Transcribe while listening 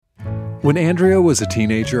When Andrea was a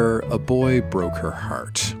teenager, a boy broke her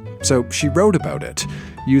heart. So she wrote about it,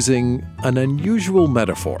 using an unusual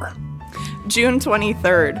metaphor. June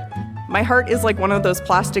 23rd. My heart is like one of those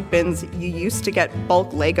plastic bins you used to get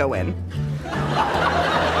bulk Lego in.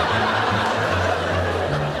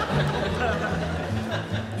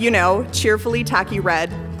 You know, cheerfully tacky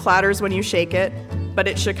red, clatters when you shake it, but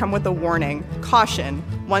it should come with a warning. Caution,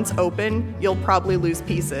 once open, you'll probably lose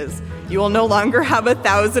pieces. You will no longer have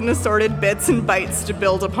 1,000 assorted bits and bytes to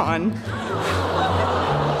build upon.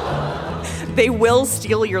 They will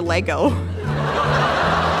steal your Lego.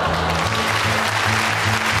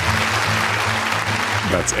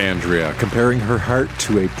 That's Andrea comparing her heart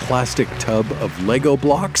to a plastic tub of Lego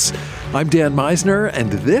blocks. I'm Dan Meisner,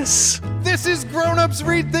 and this is Grown-Ups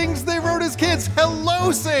Read Things They Wrote as Kids.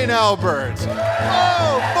 Hello, St. Albert.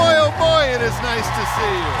 Oh boy, it is nice to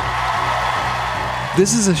see you.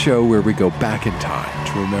 This is a show where we go back in time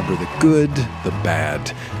to remember the good, the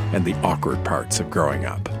bad, and the awkward parts of growing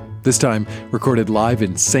up. This time, recorded live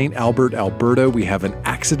in St. Albert, Alberta, we have an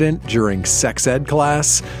accident during sex ed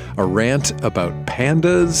class, a rant about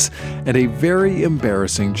pandas, and a very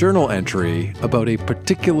embarrassing journal entry about a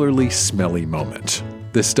particularly smelly moment.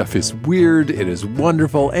 This stuff is weird, it is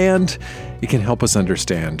wonderful, and it can help us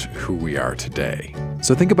understand who we are today.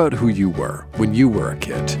 So think about who you were when you were a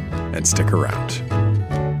kid, and stick around.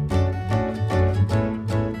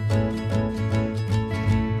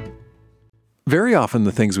 Very often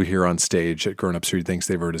the things we hear on stage at Grown-Ups Read Things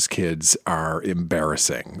They Wrote as Kids are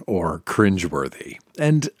embarrassing or cringeworthy.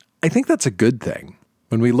 And I think that's a good thing.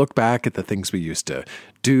 When we look back at the things we used to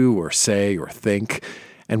do or say or think,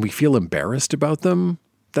 and we feel embarrassed about them,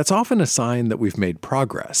 that's often a sign that we've made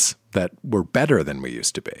progress, that we're better than we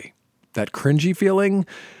used to be. That cringy feeling,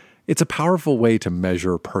 it's a powerful way to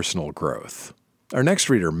measure personal growth. Our next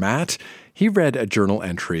reader, Matt, he read a journal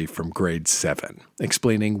entry from grade 7,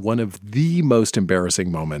 explaining one of the most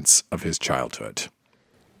embarrassing moments of his childhood.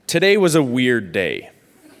 Today was a weird day.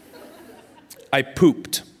 I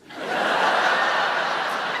pooped.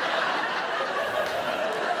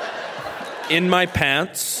 In my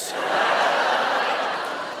pants,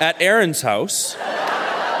 at Aaron's house,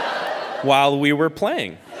 while we were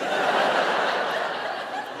playing.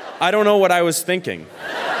 I don't know what I was thinking.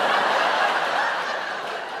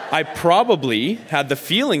 I probably had the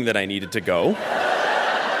feeling that I needed to go,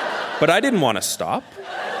 but I didn't want to stop.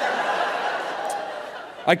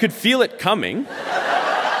 I could feel it coming.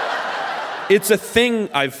 It's a thing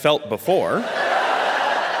I've felt before,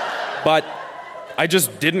 but I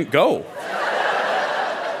just didn't go.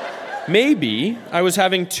 Maybe I was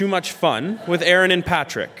having too much fun with Aaron and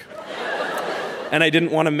Patrick, and I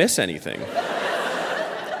didn't want to miss anything.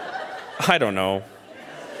 I don't know.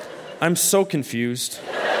 I'm so confused.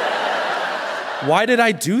 Why did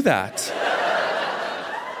I do that?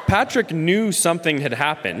 Patrick knew something had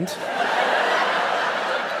happened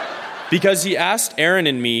because he asked Aaron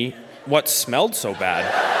and me what smelled so bad.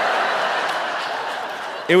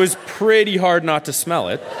 It was pretty hard not to smell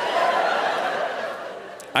it.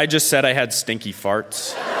 I just said I had stinky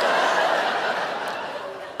farts.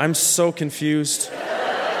 I'm so confused.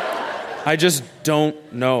 I just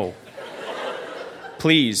don't know.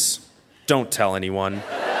 Please, don't tell anyone.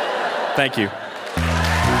 Thank you.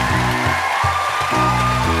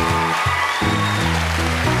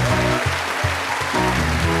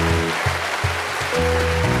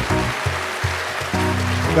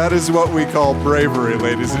 That is what we call bravery,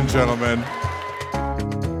 ladies and gentlemen.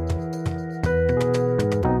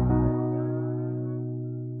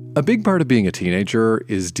 A big part of being a teenager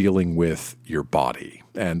is dealing with your body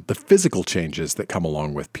and the physical changes that come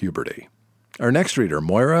along with puberty. Our next reader,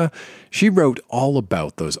 Moira, she wrote all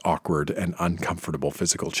about those awkward and uncomfortable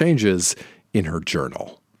physical changes in her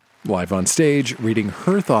journal. Live on stage, reading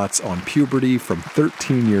her thoughts on puberty from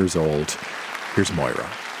 13 years old, here's Moira.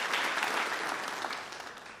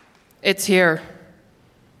 It's here.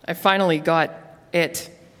 I finally got it.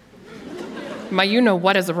 My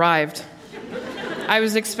you-know-what has arrived. I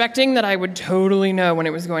was expecting that I would totally know when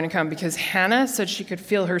it was going to come because Hannah said she could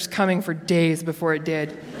feel hers coming for days before it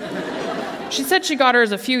did. She said she got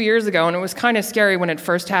hers a few years ago and it was kind of scary when it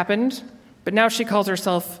first happened, but now she calls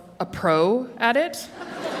herself a pro at it.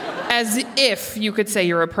 As if you could say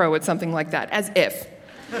you're a pro at something like that. As if.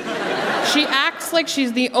 She acts like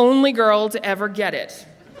she's the only girl to ever get it,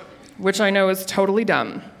 which I know is totally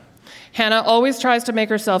dumb. Hannah always tries to make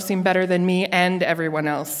herself seem better than me and everyone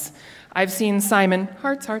else. I've seen Simon,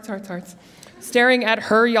 hearts, staring at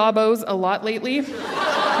her yabos a lot lately.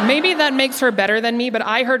 Maybe that makes her better than me, but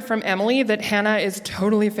I heard from Emily that Hannah is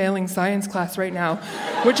totally failing science class right now,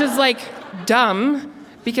 which is like dumb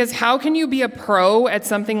Because how can you be a pro at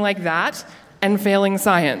something like that and failing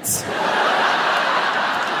science?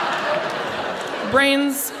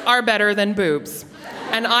 Brains are better than boobs.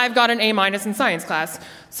 And I've got an A- in science class.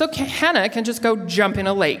 So Hannah can just go jump in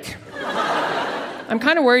a lake. I'm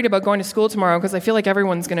kind of worried about going to school tomorrow because I feel like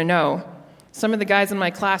everyone's going to know. Some of the guys in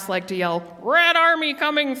my class like to yell, "Red Army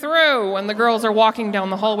coming through," when the girls are walking down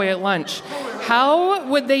the hallway at lunch. How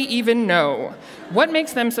would they even know? What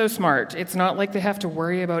makes them so smart? It's not like they have to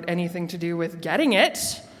worry about anything to do with getting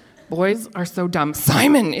it. Boys are so dumb.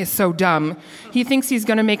 Simon is so dumb. He thinks he's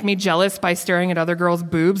going to make me jealous by staring at other girls'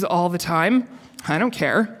 boobs all the time. I don't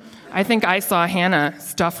care. I think I saw Hannah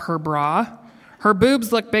stuff her bra. Her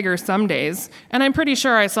boobs look bigger some days, and I'm pretty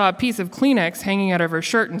sure I saw a piece of Kleenex hanging out of her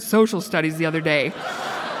shirt in social studies the other day.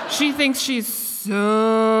 She thinks she's so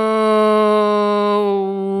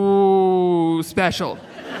special.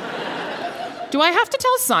 Do I have to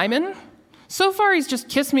tell Simon? So far, he's just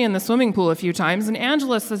kissed me in the swimming pool a few times, and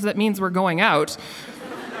Angela says that means we're going out.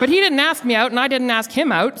 But he didn't ask me out, and I didn't ask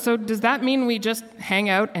him out, so does that mean we just hang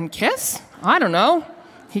out and kiss? I don't know.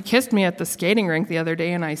 He kissed me at the skating rink the other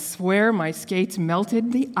day, and I swear my skates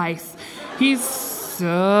melted the ice. He's so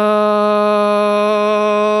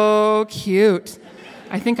cute.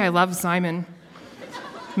 I think I love Simon.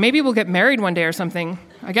 Maybe we'll get married one day or something.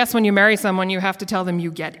 I guess when you marry someone, you have to tell them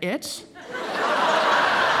you get it.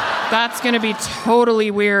 That's going to be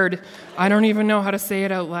totally weird. I don't even know how to say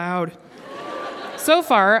it out loud. So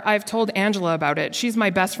far, I've told Angela about it. She's my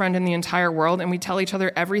best friend in the entire world, and we tell each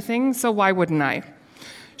other everything, so why wouldn't I?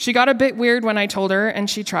 She got a bit weird when I told her, and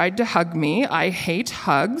she tried to hug me. I hate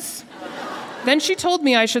hugs. Then she told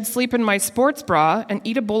me I should sleep in my sports bra and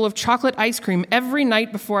eat a bowl of chocolate ice cream every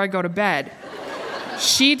night before I go to bed.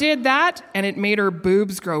 She did that, and it made her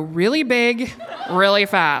boobs grow really big, really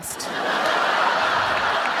fast.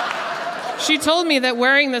 She told me that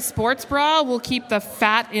wearing the sports bra will keep the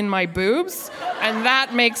fat in my boobs, and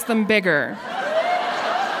that makes them bigger.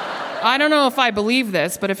 I don't know if I believe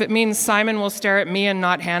this, but if it means Simon will stare at me and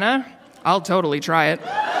not Hannah, I'll totally try it.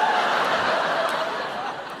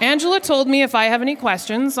 Angela told me if I have any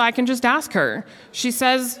questions, I can just ask her. She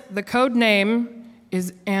says the code name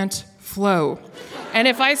is Aunt Flo. And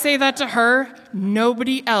if I say that to her,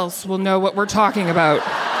 nobody else will know what we're talking about.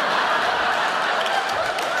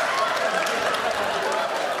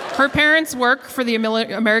 Her parents work for the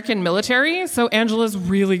American military, so Angela's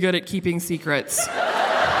really good at keeping secrets.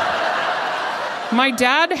 My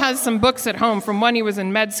dad has some books at home from when he was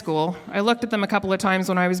in med school. I looked at them a couple of times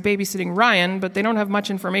when I was babysitting Ryan, but they don't have much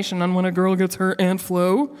information on when a girl gets her Aunt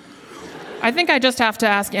Flo. I think I just have to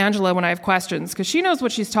ask Angela when I have questions, because she knows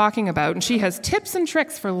what she's talking about, and she has tips and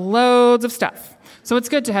tricks for loads of stuff. So it's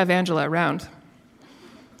good to have Angela around.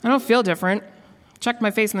 I don't feel different. Checked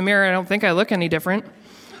my face in the mirror, I don't think I look any different.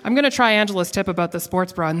 I'm going to try Angela's tip about the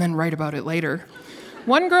sports bra and then write about it later.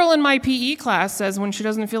 One girl in my PE class says when she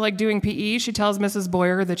doesn't feel like doing PE, she tells Mrs.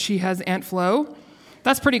 Boyer that she has Aunt Flo.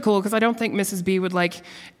 That's pretty cool, because I don't think Mrs. B would,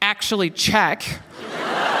 actually check.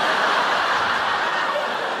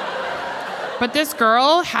 But this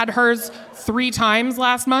girl had hers 3 times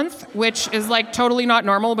last month, which is, totally not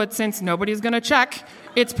normal, but since nobody's going to check,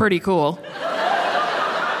 it's pretty cool.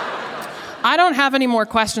 I don't have any more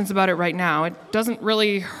questions about it right now. It doesn't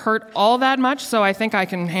really hurt all that much, so I think I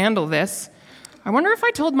can handle this. I wonder if I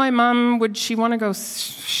told my mom, would she want to go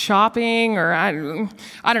shopping, or I don't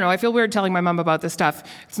know. I feel weird telling my mom about this stuff.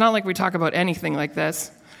 It's not like we talk about anything like this.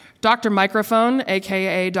 Dr. Microphone,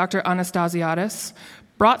 a.k.a. Dr. Anastasiadis,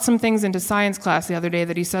 brought some things into science class the other day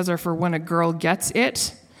that he says are for when a girl gets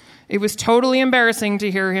it. It was totally embarrassing to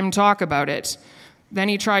hear him talk about it. Then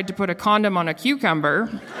he tried to put a condom on a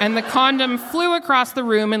cucumber, and the condom flew across the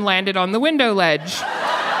room and landed on the window ledge.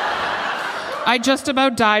 I just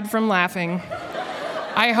about died from laughing.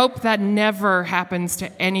 I hope that never happens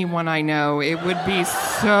to anyone I know. It would be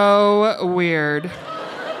so weird.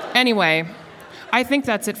 Anyway, I think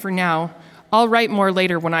that's it for now. I'll write more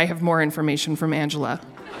later when I have more information from Angela.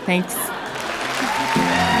 Thanks.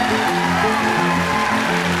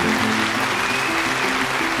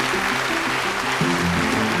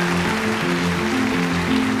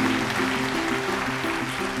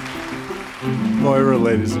 Moira,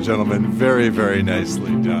 ladies and gentlemen, very, very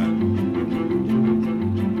nicely done.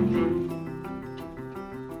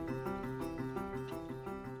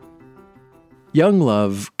 Young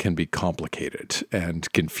love can be complicated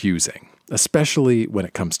and confusing, especially when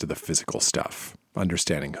it comes to the physical stuff,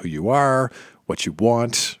 understanding who you are, what you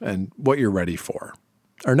want, and what you're ready for.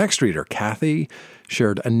 Our next reader, Kathy,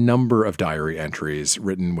 shared a number of diary entries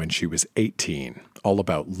written when she was 18, all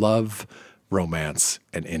about love, romance,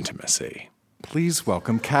 and intimacy. Please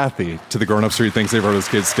welcome Kathy to the Grown Ups Read Things They Wrote as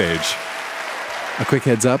Kids stage. A quick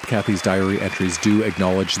heads up, Kathy's diary entries do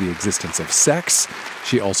acknowledge the existence of sex.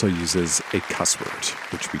 She also uses a cuss word,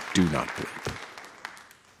 which we do not bleep.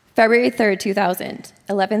 February 3rd, 2000,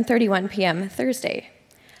 11:31 p.m., Thursday.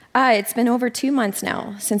 It's been over 2 months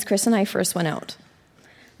now since Chris and I first went out.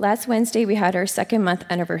 Last Wednesday, we had our 2nd-month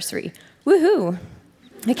anniversary. Woohoo!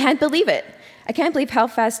 I can't believe it. I can't believe how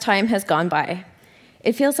fast time has gone by.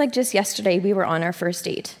 It feels like just yesterday we were on our first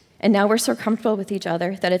date, and now we're so comfortable with each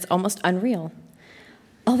other that it's almost unreal.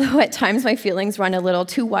 Although at times my feelings run a little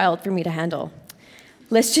too wild for me to handle.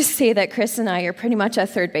 Let's just say that Chris and I are pretty much at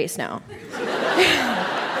third base now.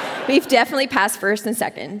 We've definitely passed first and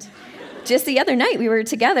second. Just the other night we were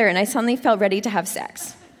together and I suddenly felt ready to have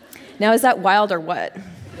sex. Now is that wild or what?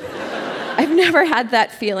 I've never had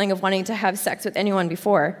that feeling of wanting to have sex with anyone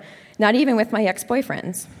before, not even with my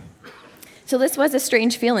ex-boyfriends. So this was a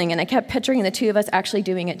strange feeling, and I kept picturing the two of us actually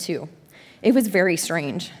doing it too. It was very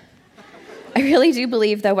strange. I really do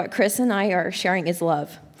believe that what Chris and I are sharing is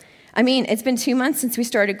love. I mean, it's been 2 months since we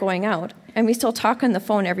started going out, and we still talk on the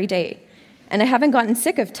phone every day. And I haven't gotten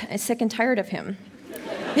sick and tired of him.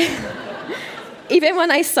 Even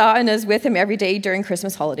when I saw and was with him every day during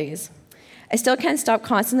Christmas holidays. I still can't stop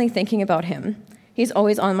constantly thinking about him. He's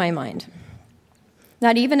always on my mind.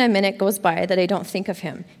 Not even a minute goes by that I don't think of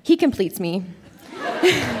him. He completes me.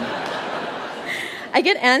 I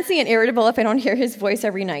get antsy and irritable if I don't hear his voice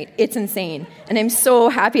every night. It's insane. And I'm so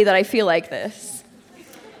happy that I feel like this.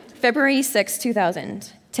 February 6,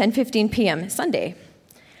 2000, 10:15 p.m., Sunday.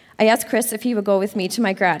 I asked Chris if he would go with me to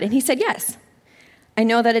my grad, and he said yes. I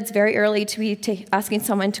know that it's very early to be asking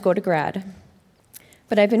someone to go to grad,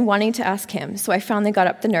 but I've been wanting to ask him, so I finally got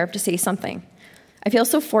up the nerve to say something. I feel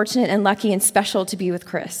so fortunate and lucky and special to be with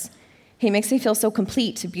Chris. He makes me feel so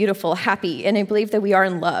complete, beautiful, happy, and I believe that we are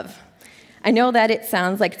in love. I know that it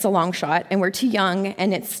sounds like it's a long shot, and we're too young,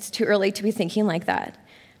 and it's too early to be thinking like that,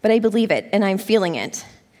 but I believe it, and I'm feeling it.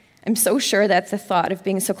 I'm so sure that the thought of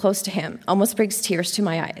being so close to him almost brings tears to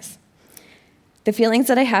my eyes. The feelings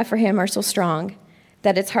that I have for him are so strong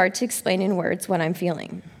that it's hard to explain in words what I'm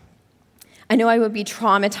feeling. I know I would be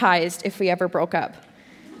traumatized if we ever broke up.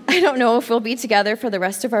 I don't know if we'll be together for the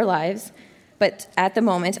rest of our lives, but at the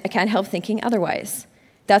moment, I can't help thinking otherwise.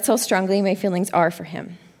 That's how strongly my feelings are for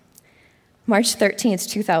him. March 13th,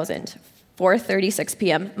 2000, 4:36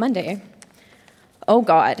 p.m., Monday. Oh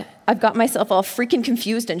God, I've got myself all freaking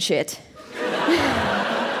confused and shit.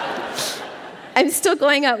 I'm still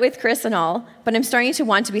going out with Chris and all, but I'm starting to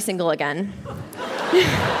want to be single again.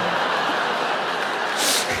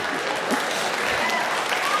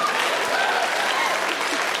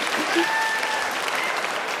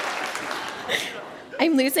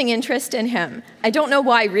 I'm losing interest in him. I don't know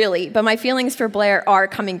why, really, but my feelings for Blair are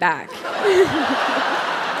coming back.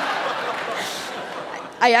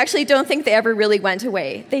 I actually don't think they ever really went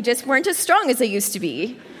away. They just weren't as strong as they used to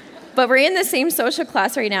be. But we're in the same social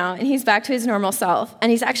class right now, and he's back to his normal self, and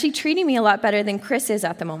he's actually treating me a lot better than Chris is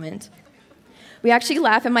at the moment. We actually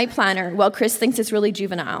laugh at my planner while Chris thinks it's really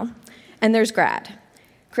juvenile. And there's grad.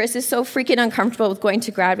 Chris is so freaking uncomfortable with going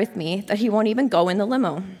to grad with me that he won't even go in the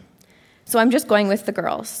limo. So I'm just going with the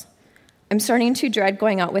girls. I'm starting to dread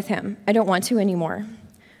going out with him. I don't want to anymore.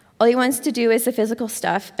 All he wants to do is the physical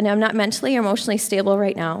stuff, and I'm not mentally or emotionally stable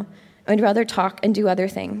right now. I would rather talk and do other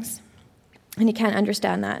things. And he can't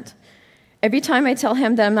understand that. Every time I tell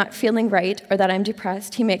him that I'm not feeling right or that I'm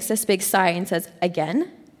depressed, he makes this big sigh and says, "Again?"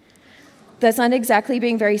 That's not exactly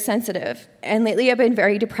being very sensitive. And lately I've been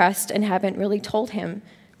very depressed and haven't really told him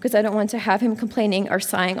because I don't want to have him complaining or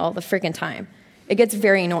sighing all the friggin' time. It gets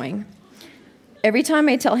very annoying. Every time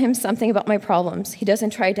I tell him something about my problems, he doesn't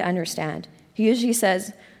try to understand. He usually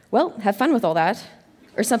says, "Well, have fun with all that,"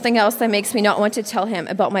 or something else that makes me not want to tell him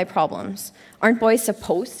about my problems. Aren't boys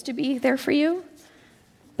supposed to be there for you?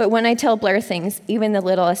 But when I tell Blair things, even the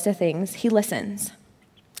littlest of things, he listens.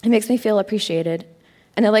 It makes me feel appreciated,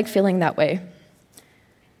 and I like feeling that way.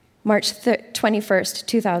 March 21st,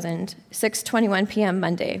 2000, 6:21 p.m.,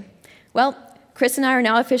 Monday. Well, Chris and I are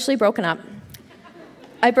now officially broken up.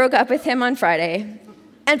 I broke up with him on Friday,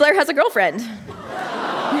 and Blair has a girlfriend.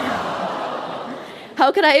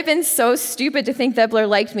 How could I have been so stupid to think that Blair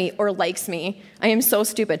liked me or likes me? I am so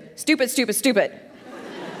stupid. Stupid, stupid, stupid.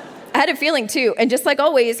 I had a feeling, too, and just like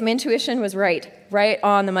always, my intuition was right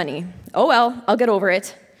on the money. Oh well, I'll get over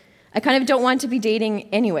it. I kind of don't want to be dating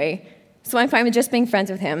anyway, so I'm fine with just being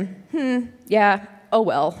friends with him. Yeah, oh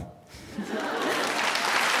well.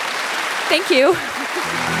 Thank you.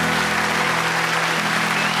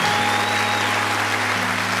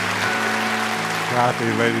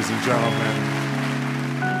 Kathy, ladies and gentlemen.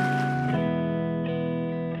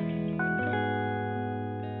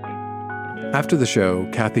 After the show,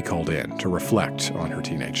 Kathy called in to reflect on her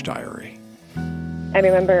teenage diary. I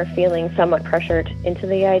remember feeling somewhat pressured into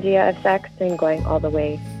the idea of sex and going all the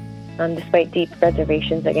way, despite deep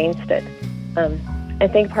reservations against it. I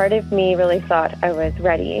think part of me really thought I was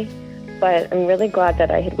ready, but I'm really glad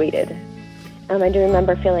that I had waited. I do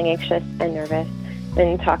remember feeling anxious and nervous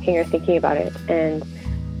and talking or thinking about it, and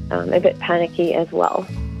a bit panicky as well.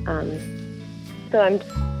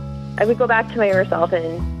 I would go back to my inner self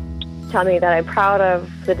and tell me that I'm proud of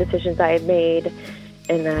the decisions I had made,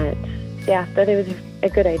 and that it was a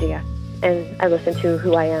good idea. And I listened to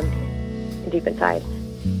who I am deep inside.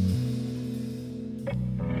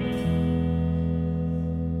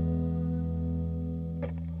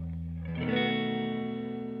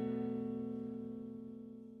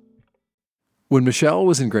 When Michelle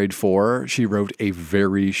was in grade 4, she wrote a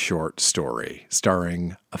very short story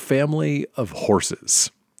starring a family of horses.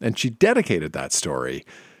 And she dedicated that story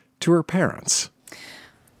to her parents.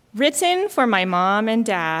 Written for my mom and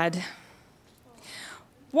dad.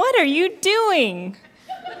 What are you doing?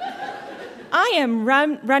 I am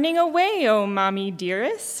running away, oh mommy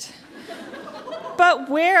dearest. But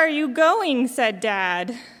where are you going, said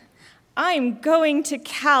Dad. I'm going to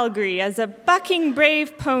Calgary as a bucking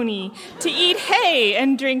brave pony to eat hay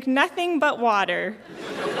and drink nothing but water.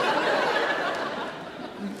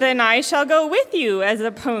 Then I shall go with you as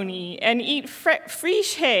a pony and eat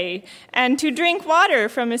fresh hay and to drink water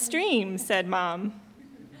from a stream, said Mom.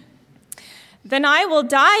 Then I will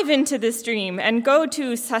dive into the stream and go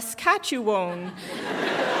to Saskatchewan.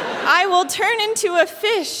 I will turn into a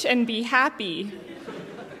fish and be happy.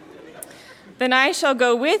 Then I shall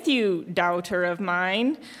go with you, doubter of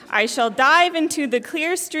mine. I shall dive into the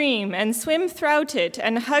clear stream and swim throughout it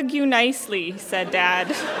and hug you nicely, said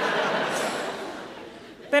Dad.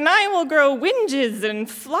 Then I will grow winges and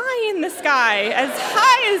fly in the sky as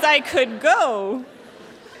high as I could go.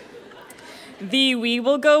 We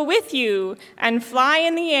will go with you and fly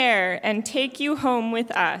in the air and take you home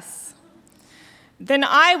with us. Then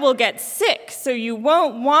I will get sick so you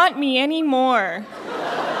won't want me anymore.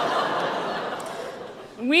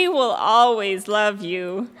 We will always love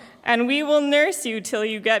you, and we will nurse you till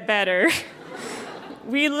you get better.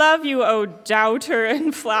 We love you, O doubter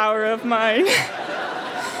and flower of mine.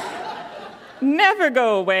 Never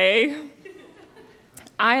go away.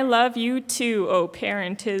 I love you too, O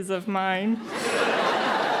parentage of mine.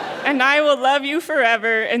 And I will love you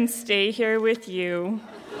forever and stay here with you.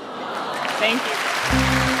 Thank you.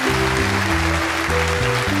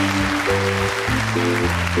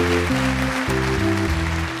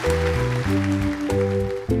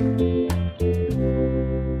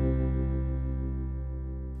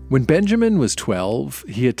 When Benjamin was 12,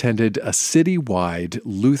 he attended a citywide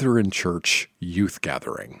Lutheran church youth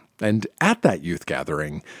gathering. And at that youth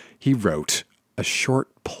gathering, he wrote a short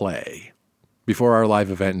play. Before our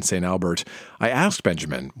live event in St. Albert, I asked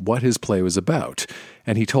Benjamin what his play was about,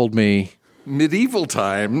 and he told me, medieval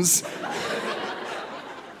times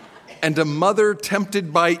and a mother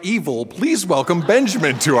tempted by evil. Please welcome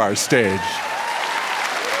Benjamin to our stage.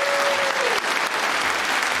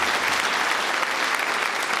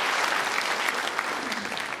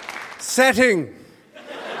 Setting.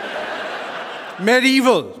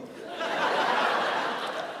 Medieval.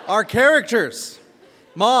 Our characters.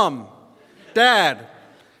 Mom, Dad,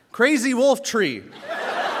 Crazy Wolf Tree,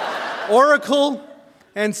 Oracle,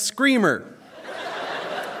 and Screamer.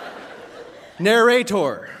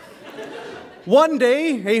 Narrator. One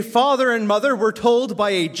day, a father and mother were told by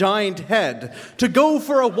a giant head to go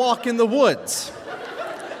for a walk in the woods.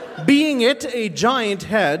 Being it a giant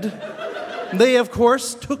head, they, of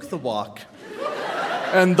course, took the walk.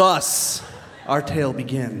 And thus, our tale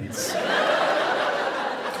begins.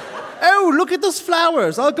 Oh, look at those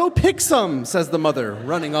flowers. I'll go pick some, says the mother,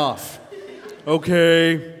 running off.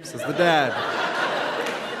 Okay, says the dad.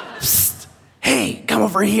 Psst. Hey, come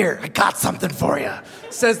over here. I got something for you,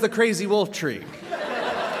 says the crazy wolf tree.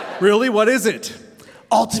 Really? What is it?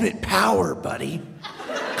 Ultimate power, buddy.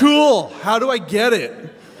 Cool. How do I get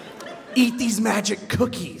it? Eat these magic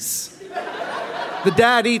cookies. The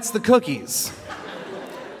dad eats the cookies.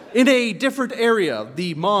 In a different area,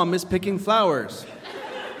 the mom is picking flowers.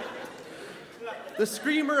 The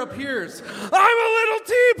screamer appears. I'm a little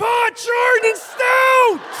teapot, short and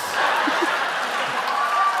stout!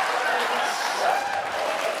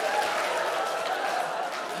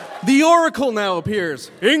 The oracle now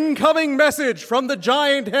appears. Incoming message from the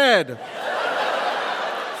giant head.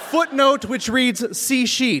 Footnote which reads, see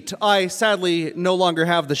sheet. I sadly no longer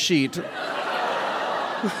have the sheet.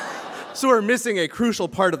 So we're missing a crucial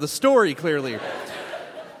part of the story, clearly.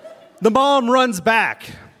 The mom runs back.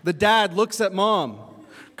 The dad looks at mom.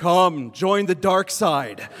 Come, join the dark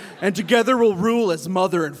side, and together we'll rule as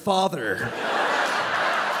mother and father. Never!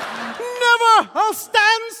 I'll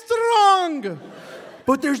stand strong!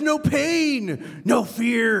 But there's no pain, no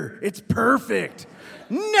fear. It's perfect.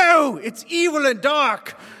 No, it's evil and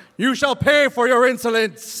dark. You shall pay for your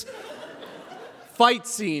insolence. Fight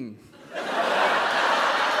scene.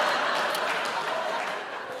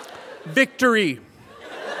 Victory.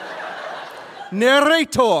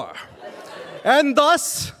 Narrator. And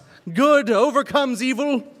thus, good overcomes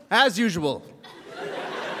evil as usual.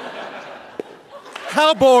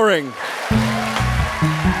 How boring.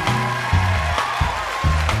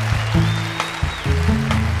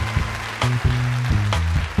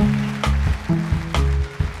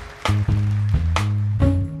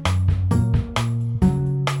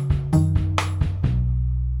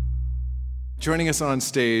 Joining us on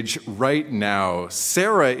stage right now,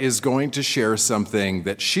 Sarah is going to share something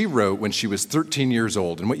that she wrote when she was 13 years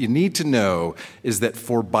old. And what you need to know is that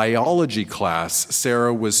for biology class,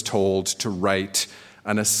 Sarah was told to write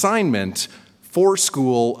an assignment for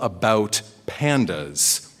school about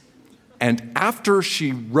pandas. And after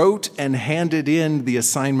she wrote and handed in the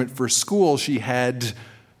assignment for school, she had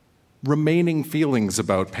remaining feelings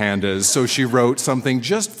about pandas. So she wrote something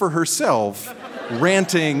just for herself,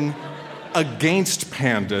 ranting against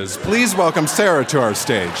pandas. Please welcome Sarah to our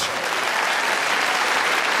stage.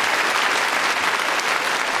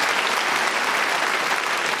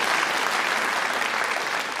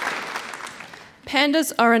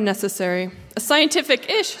 Pandas are unnecessary. A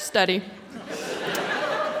scientific-ish study.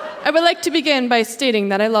 I would like to begin by stating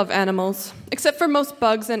that I love animals, except for most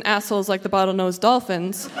bugs and assholes like the bottlenose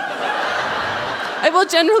dolphins. I will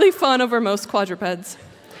generally fawn over most quadrupeds.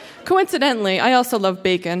 Coincidentally, I also love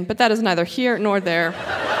bacon, but that is neither here nor there.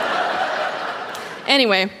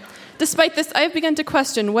 Anyway, despite this, I have begun to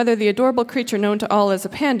question whether the adorable creature known to all as a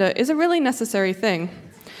panda is a really necessary thing.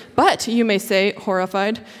 But, you may say,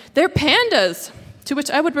 horrified, they're pandas! To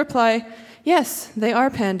which I would reply, yes, they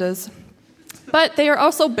are pandas. But they are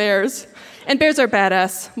also bears, and bears are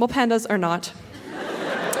badass, while pandas are not.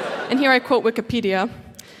 And here I quote Wikipedia.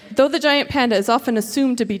 Though the giant panda is often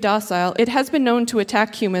assumed to be docile, it has been known to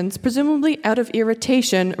attack humans, presumably out of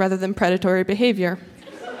irritation rather than predatory behavior.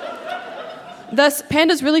 Thus,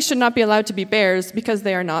 pandas really should not be allowed to be bears because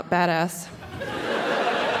they are not badass.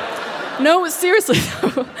 No, seriously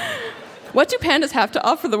though. What do pandas have to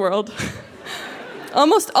offer the world?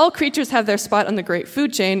 Almost all creatures have their spot on the great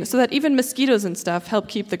food chain, so that even mosquitoes and stuff help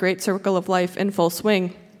keep the great circle of life in full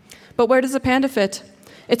swing. But where does a panda fit?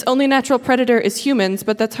 Its only natural predator is humans,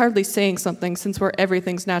 but that's hardly saying something since we're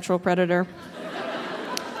everything's natural predator.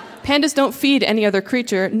 Pandas don't feed any other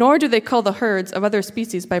creature, nor do they cull the herds of other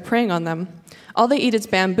species by preying on them. All they eat is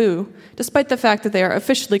bamboo, despite the fact that they are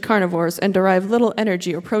officially carnivores and derive little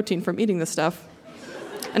energy or protein from eating the stuff.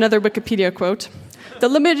 Another Wikipedia quote. The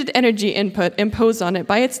limited energy input imposed on it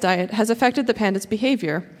by its diet has affected the panda's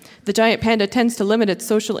behavior. The giant panda tends to limit its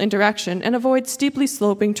social interaction and avoid steeply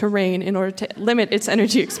sloping terrain in order to limit its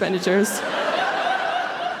energy expenditures.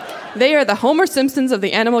 They are the Homer Simpsons of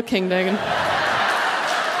the animal kingdom.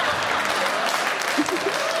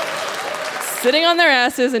 Sitting on their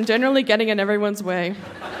asses and generally getting in everyone's way.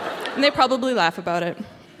 And they probably laugh about it.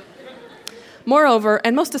 Moreover,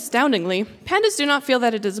 and most astoundingly, pandas do not feel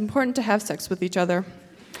that it is important to have sex with each other.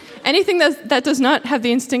 Anything that does not have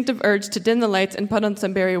the instinctive urge to dim the lights and put on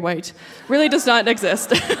some Barry White really does not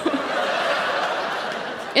exist.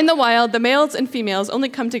 In the wild, the males and females only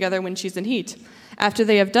come together when she's in heat. After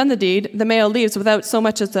they have done the deed, the male leaves without so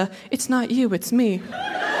much as a, "It's not you, it's me."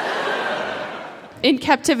 In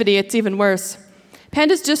captivity, it's even worse.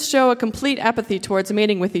 Pandas just show a complete apathy towards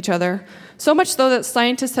mating with each other, so much so that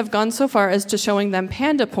scientists have gone so far as to showing them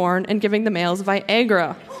panda porn and giving the males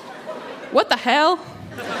Viagra. What the hell?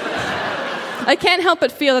 I can't help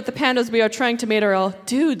but feel that the pandas we are trying to mate are all,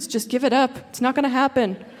 dudes, just give it up. It's not going to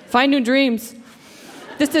happen. Find new dreams.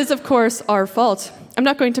 This is, of course, our fault. I'm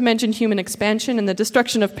not going to mention human expansion and the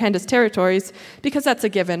destruction of pandas' territories, because that's a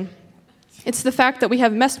given. It's the fact that we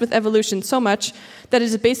have messed with evolution so much that it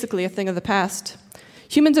is basically a thing of the past.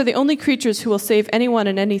 Humans are the only creatures who will save anyone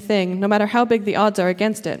and anything, no matter how big the odds are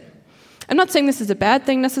against it. I'm not saying this is a bad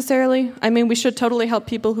thing necessarily. I mean, we should totally help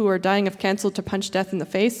people who are dying of cancer to punch death in the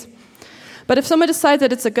face. But if someone decides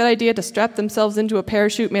that it's a good idea to strap themselves into a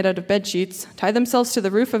parachute made out of bed sheets, tie themselves to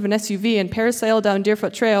the roof of an SUV and parasail down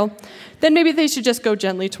Deerfoot Trail, then maybe they should just go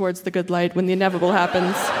gently towards the good light when the inevitable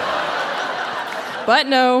happens. But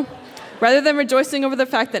no. Rather than rejoicing over the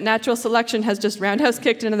fact that natural selection has just roundhouse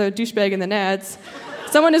kicked another douchebag in the nads,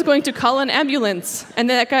 Someone is going to call an ambulance, and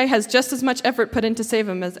that guy has just as much effort put in to save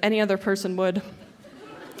him as any other person would.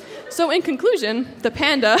 So in conclusion, the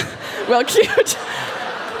panda, well, cute,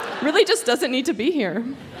 really just doesn't need to be here.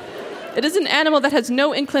 It is an animal that has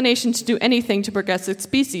no inclination to do anything to progress its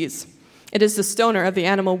species. It is the stoner of the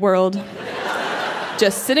animal world,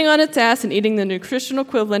 just sitting on its ass and eating the nutritional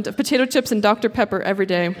equivalent of potato chips and Dr. Pepper every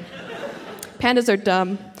day. Pandas are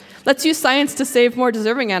dumb. Let's use science to save more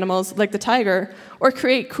deserving animals like the tiger, or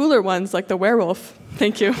create cooler ones like the werewolf.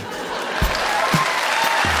 Thank you.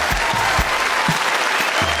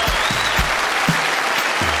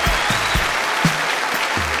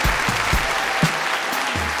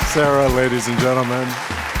 Sarah, ladies and gentlemen.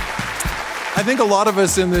 I think a lot of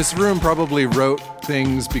us in this room probably wrote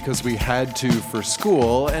things because we had to for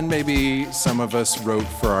school, and maybe some of us wrote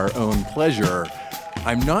for our own pleasure.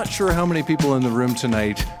 I'm not sure how many people in the room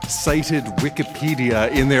tonight cited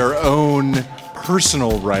Wikipedia in their own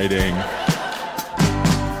personal writing.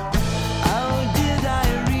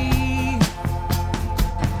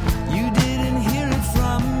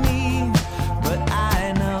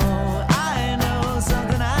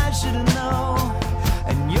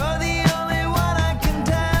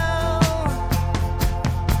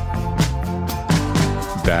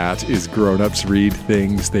 That is Grown Ups Read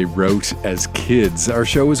Things They Wrote as Kids. Our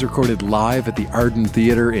show was recorded live at the Arden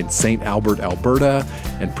Theatre in St. Albert, Alberta,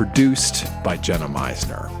 and produced by Jenna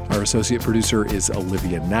Meisner. Our associate producer is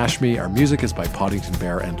Olivia Nashmi. Our music is by Poddington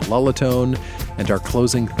Bear and Lullatone. And our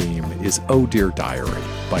closing theme is Oh Dear Diary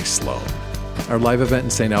by Sloan. Our live event in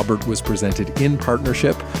St. Albert was presented in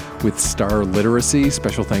partnership with Star Literacy.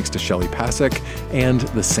 Special thanks to Shelley Pasek and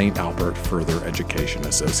the St. Albert Further Education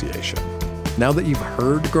Association. Now that you've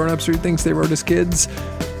heard Grown Ups Read Things They Wrote as Kids,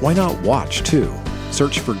 why not watch too?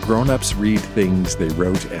 Search for Grown Ups Read Things They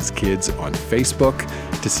Wrote as Kids on Facebook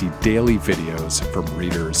to see daily videos from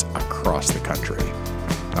readers across the country.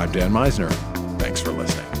 I'm Dan Meisner. Thanks for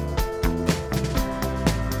listening.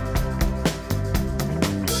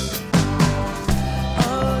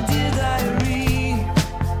 Oh, dear diary,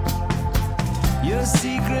 your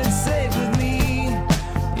secrets say